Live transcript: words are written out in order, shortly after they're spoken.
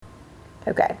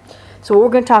Okay. So what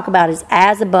we're going to talk about is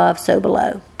as above, so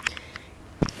below.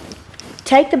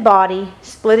 Take the body,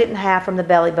 split it in half from the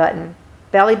belly button.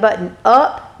 Belly button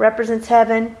up represents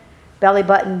heaven. Belly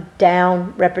button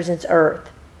down represents earth.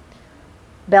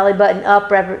 Belly button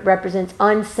up represents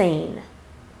unseen.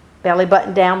 Belly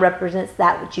button down represents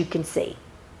that which you can see.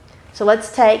 So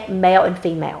let's take male and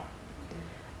female.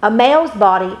 A male's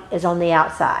body is on the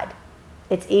outside.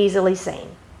 It's easily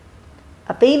seen.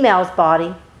 A female's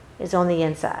body is on the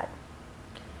inside.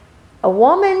 A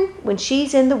woman, when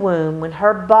she's in the womb, when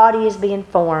her body is being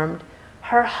formed,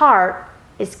 her heart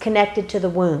is connected to the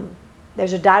womb.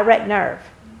 There's a direct nerve.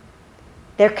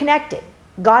 They're connected.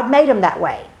 God made them that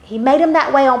way. He made them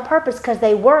that way on purpose because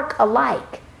they work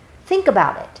alike. Think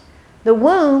about it. The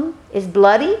womb is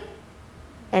bloody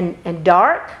and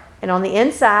dark and on the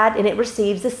inside, and it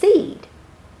receives the seed.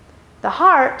 The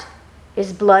heart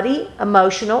is bloody,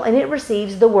 emotional, and it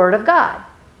receives the Word of God.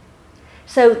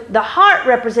 So the heart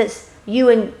represents you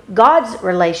and God's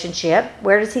relationship.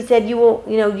 Where does He said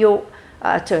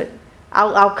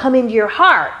I'll come into your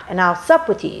heart and I'll sup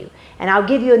with you, and I'll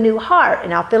give you a new heart,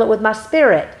 and I'll fill it with my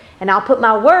Spirit, and I'll put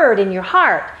my word in your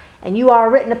heart, and you are a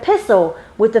written epistle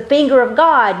with the finger of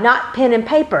God, not pen and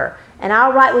paper, and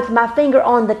I'll write with my finger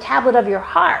on the tablet of your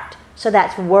heart. So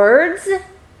that's words,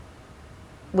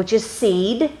 which is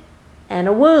seed, and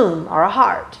a womb or a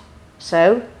heart.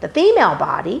 So the female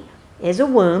body is a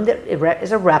womb that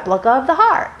is a replica of the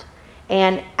heart.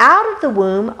 And out of the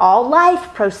womb, all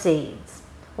life proceeds.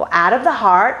 Well, out of the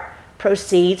heart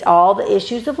proceeds all the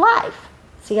issues of life.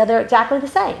 See how they're exactly the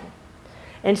same.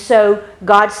 And so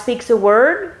God speaks a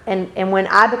word, and when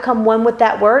I become one with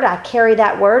that word, I carry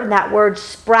that word, and that word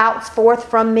sprouts forth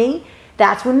from me.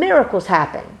 That's when miracles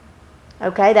happen.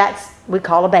 Okay, we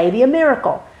call a baby a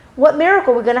miracle. What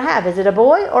miracle are we going to have? Is it a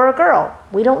boy or a girl?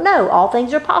 We don't know. All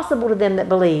things are possible to them that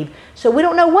believe. So we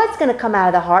don't know what's going to come out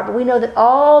of the heart, but we know that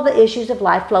all the issues of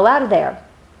life flow out of there.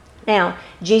 Now,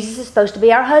 Jesus is supposed to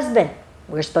be our husband.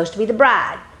 We're supposed to be the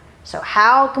bride. So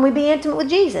how can we be intimate with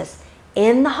Jesus?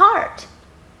 In the heart.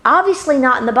 Obviously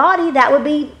not in the body. That would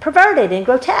be perverted and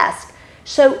grotesque.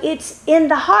 So it's in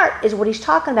the heart is what he's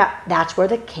talking about. That's where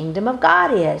the kingdom of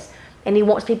God is. And he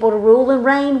wants people to rule and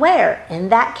reign where? In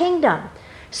that kingdom.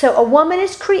 So a woman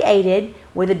is created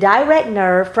with a direct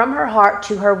nerve from her heart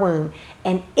to her womb.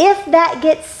 And if that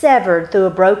gets severed through a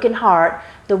broken heart,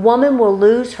 the woman will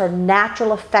lose her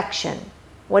natural affection.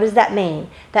 What does that mean?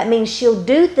 That means she'll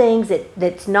do things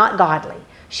that's not godly.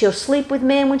 She'll sleep with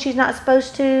men when she's not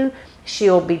supposed to.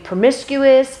 She'll be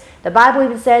promiscuous. The Bible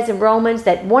even says in Romans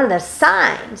that one of the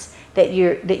signs that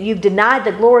you've denied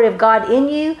the glory of God in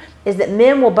you is that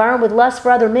men will burn with lust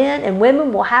for other men, and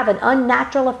women will have an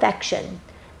unnatural affection.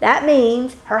 That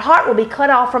means her heart will be cut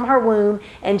off from her womb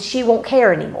and she won't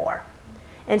care anymore.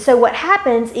 And so what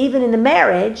happens even in the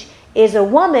marriage is a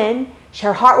woman,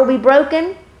 her heart will be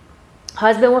broken.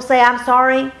 Husband will say, I'm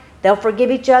sorry. They'll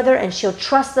forgive each other, and she'll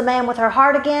trust the man with her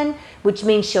heart again, which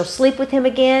means she'll sleep with him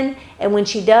again. And when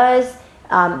she does,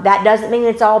 that doesn't mean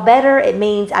it's all better. It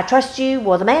means I trust you.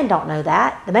 Well, the man don't know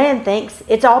that. The man thinks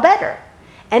it's all better.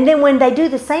 And then when they do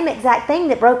the same exact thing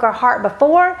that broke our heart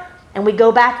before, and we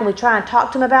go back and we try and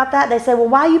talk to them about that, they say, well,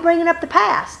 why are you bringing up the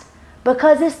past?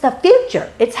 Because it's the future.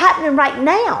 It's happening right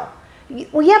now.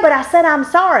 Well, yeah, but I said I'm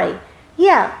sorry.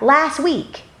 Yeah, last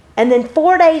week. And then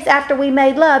 4 days after we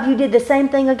made love, you did the same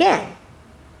thing again.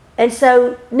 And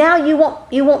so now you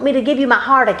want me to give you my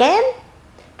heart again?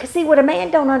 Because see, what a man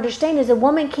don't understand is a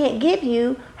woman can't give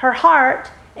you her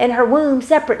heart and her womb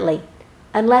separately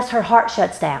unless her heart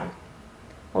shuts down.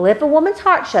 Well, if a woman's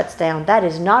heart shuts down, that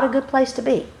is not a good place to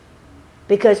be.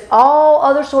 Because all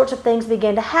other sorts of things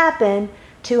begin to happen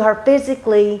to her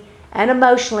physically and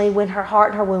emotionally when her heart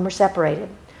and her womb are separated.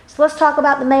 So let's talk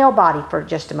about the male body for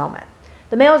just a moment.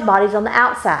 The male's body is on the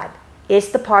outside. It's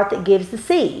the part that gives the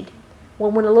seed.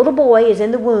 Well, when a little boy is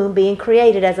in the womb being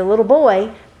created as a little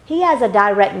boy, he has a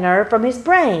direct nerve from his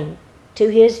brain to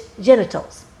his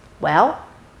genitals. Well,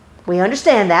 we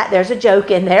understand that. There's a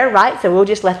joke in there, right? So we'll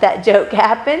just let that joke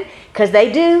happen because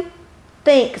they do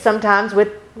think sometimes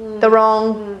with the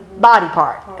wrong body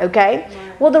part, okay?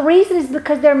 Well, the reason is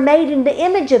because they're made in the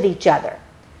image of each other.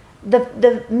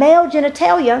 The male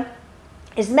genitalia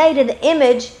is made in the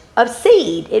image of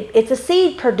seed. It's a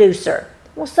seed producer.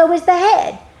 Well, so is the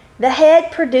head. The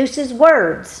head produces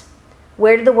words.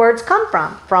 Where do the words come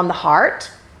from? From the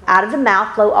heart. Out of the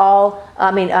mouth flow out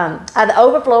of the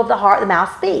overflow of the heart, the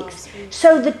mouth speaks.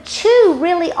 So the two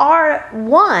really are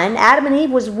one. Adam and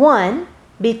Eve was one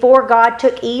before God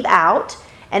took Eve out.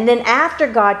 And then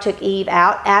after God took Eve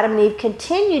out, Adam and Eve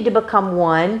continued to become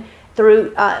one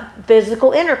through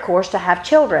physical intercourse to have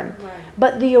children. Right.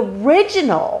 But the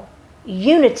original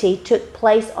unity took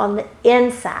place on the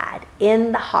inside,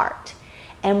 in the heart.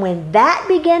 And when that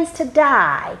begins to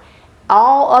die,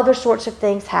 all other sorts of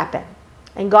things happen.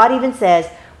 And God even says,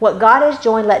 what God has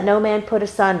joined, let no man put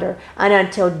asunder. And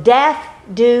until death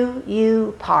do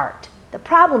you part. The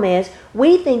problem is,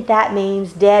 we think that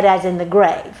means dead as in the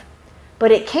grave.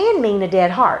 But it can mean a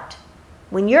dead heart.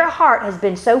 When your heart has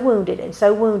been so wounded and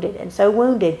so wounded and so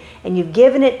wounded, and you've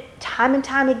given it time and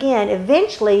time again,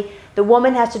 eventually the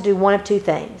woman has to do one of two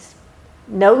things.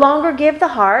 No longer give the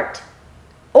heart,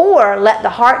 or let the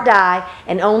heart die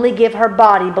and only give her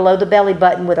body below the belly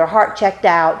button with her heart checked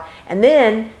out, and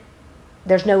then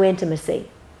there's no intimacy.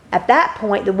 At that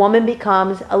point, the woman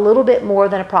becomes a little bit more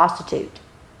than a prostitute,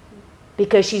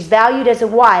 because she's valued as a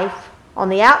wife on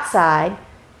the outside.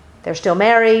 They're still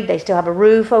married, they still have a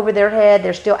roof over their head,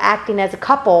 they're still acting as a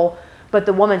couple, but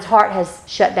the woman's heart has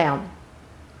shut down.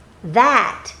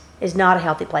 That is not a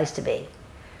healthy place to be.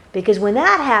 Because when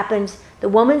that happens, the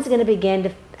woman's going to begin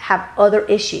to have other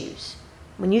issues.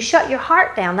 When you shut your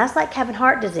heart down, that's like having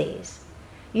heart disease.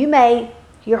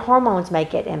 Your hormones may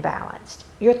get imbalanced.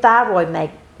 Your thyroid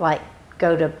may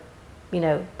go to,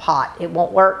 pot. It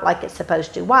won't work like it's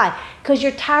supposed to. Why? Because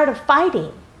you're tired of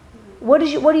fighting. What are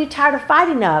you tired of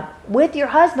fighting of? With your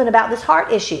husband about this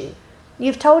heart issue.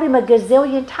 You've told him a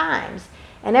gazillion times.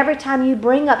 And every time you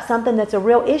bring up something that's a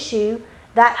real issue,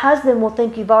 that husband will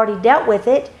think you've already dealt with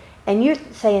it. And you're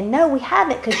saying, no, we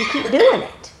haven't, because you keep doing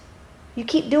it. You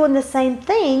keep doing the same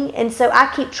thing. And so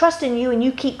I keep trusting you and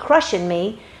you keep crushing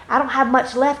me. I don't have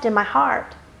much left in my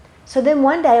heart. So then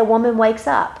one day a woman wakes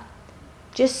up.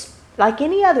 Just like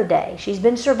any other day. She's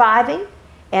been surviving.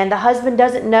 And the husband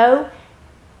doesn't know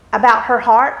about her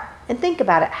heart. And think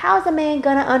about it. How is a man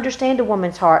going to understand a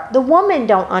woman's heart? The woman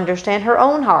don't understand her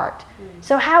own heart.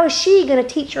 So how is she going to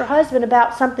teach her husband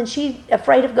about something she's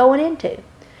afraid of going into?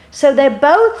 So they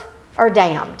both are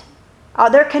damned.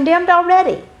 They're condemned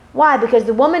already. Why? Because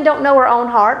the woman don't know her own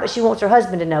heart, but she wants her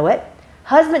husband to know it.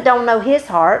 Husband don't know his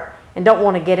heart and don't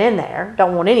want to get in there.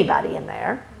 Don't want anybody in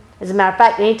there. As a matter of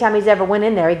fact, anytime he's ever went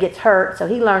in there, he gets hurt. So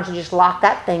he learns to just lock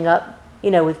that thing up,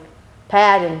 with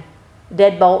pad and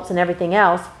deadbolts and everything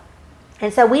else.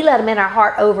 And so we let them in our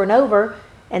heart over and over,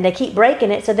 and they keep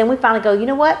breaking it. So then we finally go, you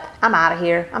know what? I'm out of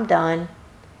here. I'm done.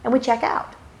 And we check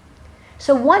out.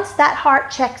 So once that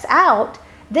heart checks out,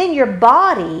 then your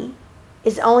body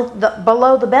is only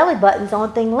below the belly button is the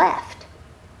only thing left.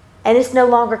 And it's no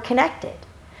longer connected.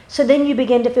 So then you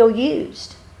begin to feel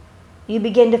used. You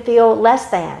begin to feel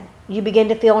less than. You begin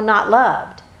to feel not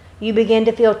loved. You begin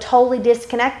to feel totally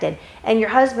disconnected. And your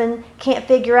husband can't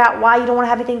figure out why you don't want to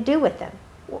have anything to do with him.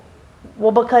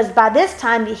 Well, because by this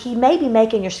time, he may be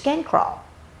making your skin crawl.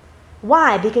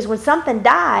 Why? Because when something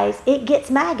dies, it gets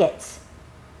maggots.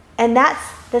 And that's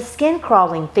the skin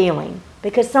crawling feeling,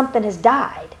 because something has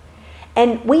died.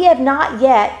 And we have not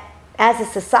yet, as a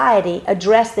society,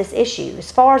 addressed this issue.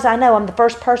 As far as I know, I'm the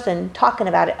first person talking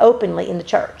about it openly in the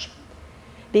church.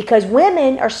 Because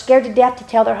women are scared to death to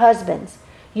tell their husbands,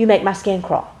 you make my skin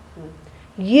crawl.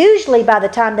 Usually by the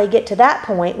time they get to that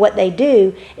point, what they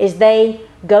do is they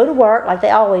go to work like they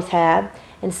always have,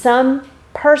 and some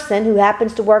person who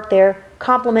happens to work there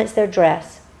compliments their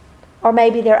dress, or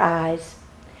maybe their eyes.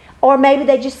 Or maybe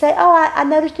they just say, oh, I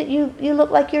noticed that you look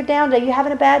like you're down today. You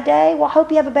having a bad day? Well, I hope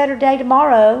you have a better day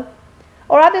tomorrow.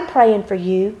 Or I've been praying for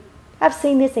you. I've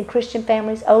seen this in Christian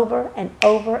families over and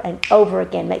over and over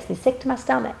again. It makes me sick to my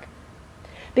stomach.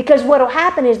 Because what will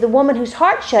happen is the woman whose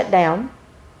heart shut down,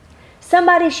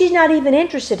 somebody she's not even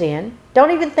interested in,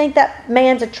 don't even think that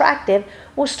man's attractive,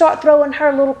 will start throwing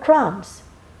her little crumbs.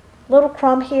 Little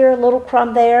crumb here, little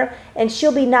crumb there, and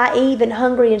she'll be naive and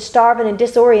hungry and starving and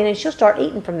disoriented, and she'll start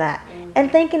eating from that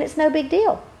and thinking it's no big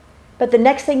deal. But the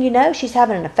next thing you know, she's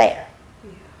having an affair,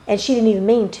 and she didn't even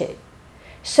mean to.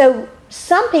 So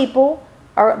some people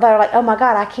they're like, oh my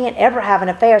God, I can't ever have an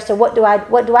affair. So what do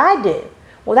I do?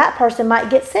 Well, that person might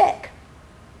get sick.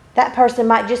 That person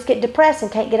might just get depressed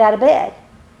and can't get out of bed.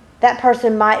 That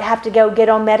person might have to go get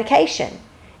on medication.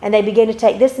 And they begin to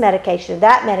take this medication,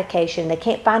 that medication. They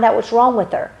can't find out what's wrong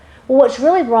with her. Well, what's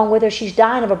really wrong with her, she's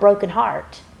dying of a broken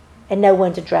heart. And no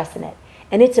one's addressing it.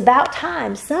 And it's about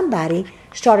time somebody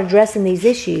start addressing these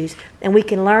issues. And we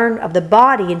can learn of the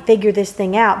body and figure this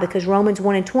thing out. Because Romans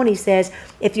 1:20 says,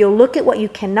 if you'll look at what you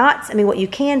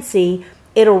can see,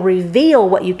 it'll reveal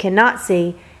what you cannot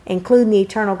see, including the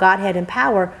eternal Godhead and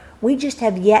power. We just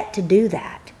have yet to do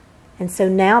that. And so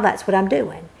now that's what I'm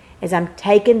doing, is I'm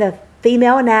taking the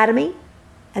female anatomy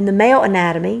and the male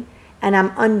anatomy, and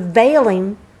I'm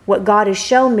unveiling what God has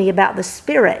shown me about the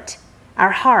spirit, our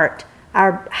heart,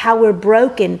 how we're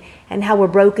broken and how we're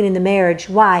broken in the marriage.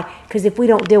 Why? Because if we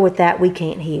don't deal with that, we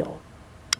can't heal.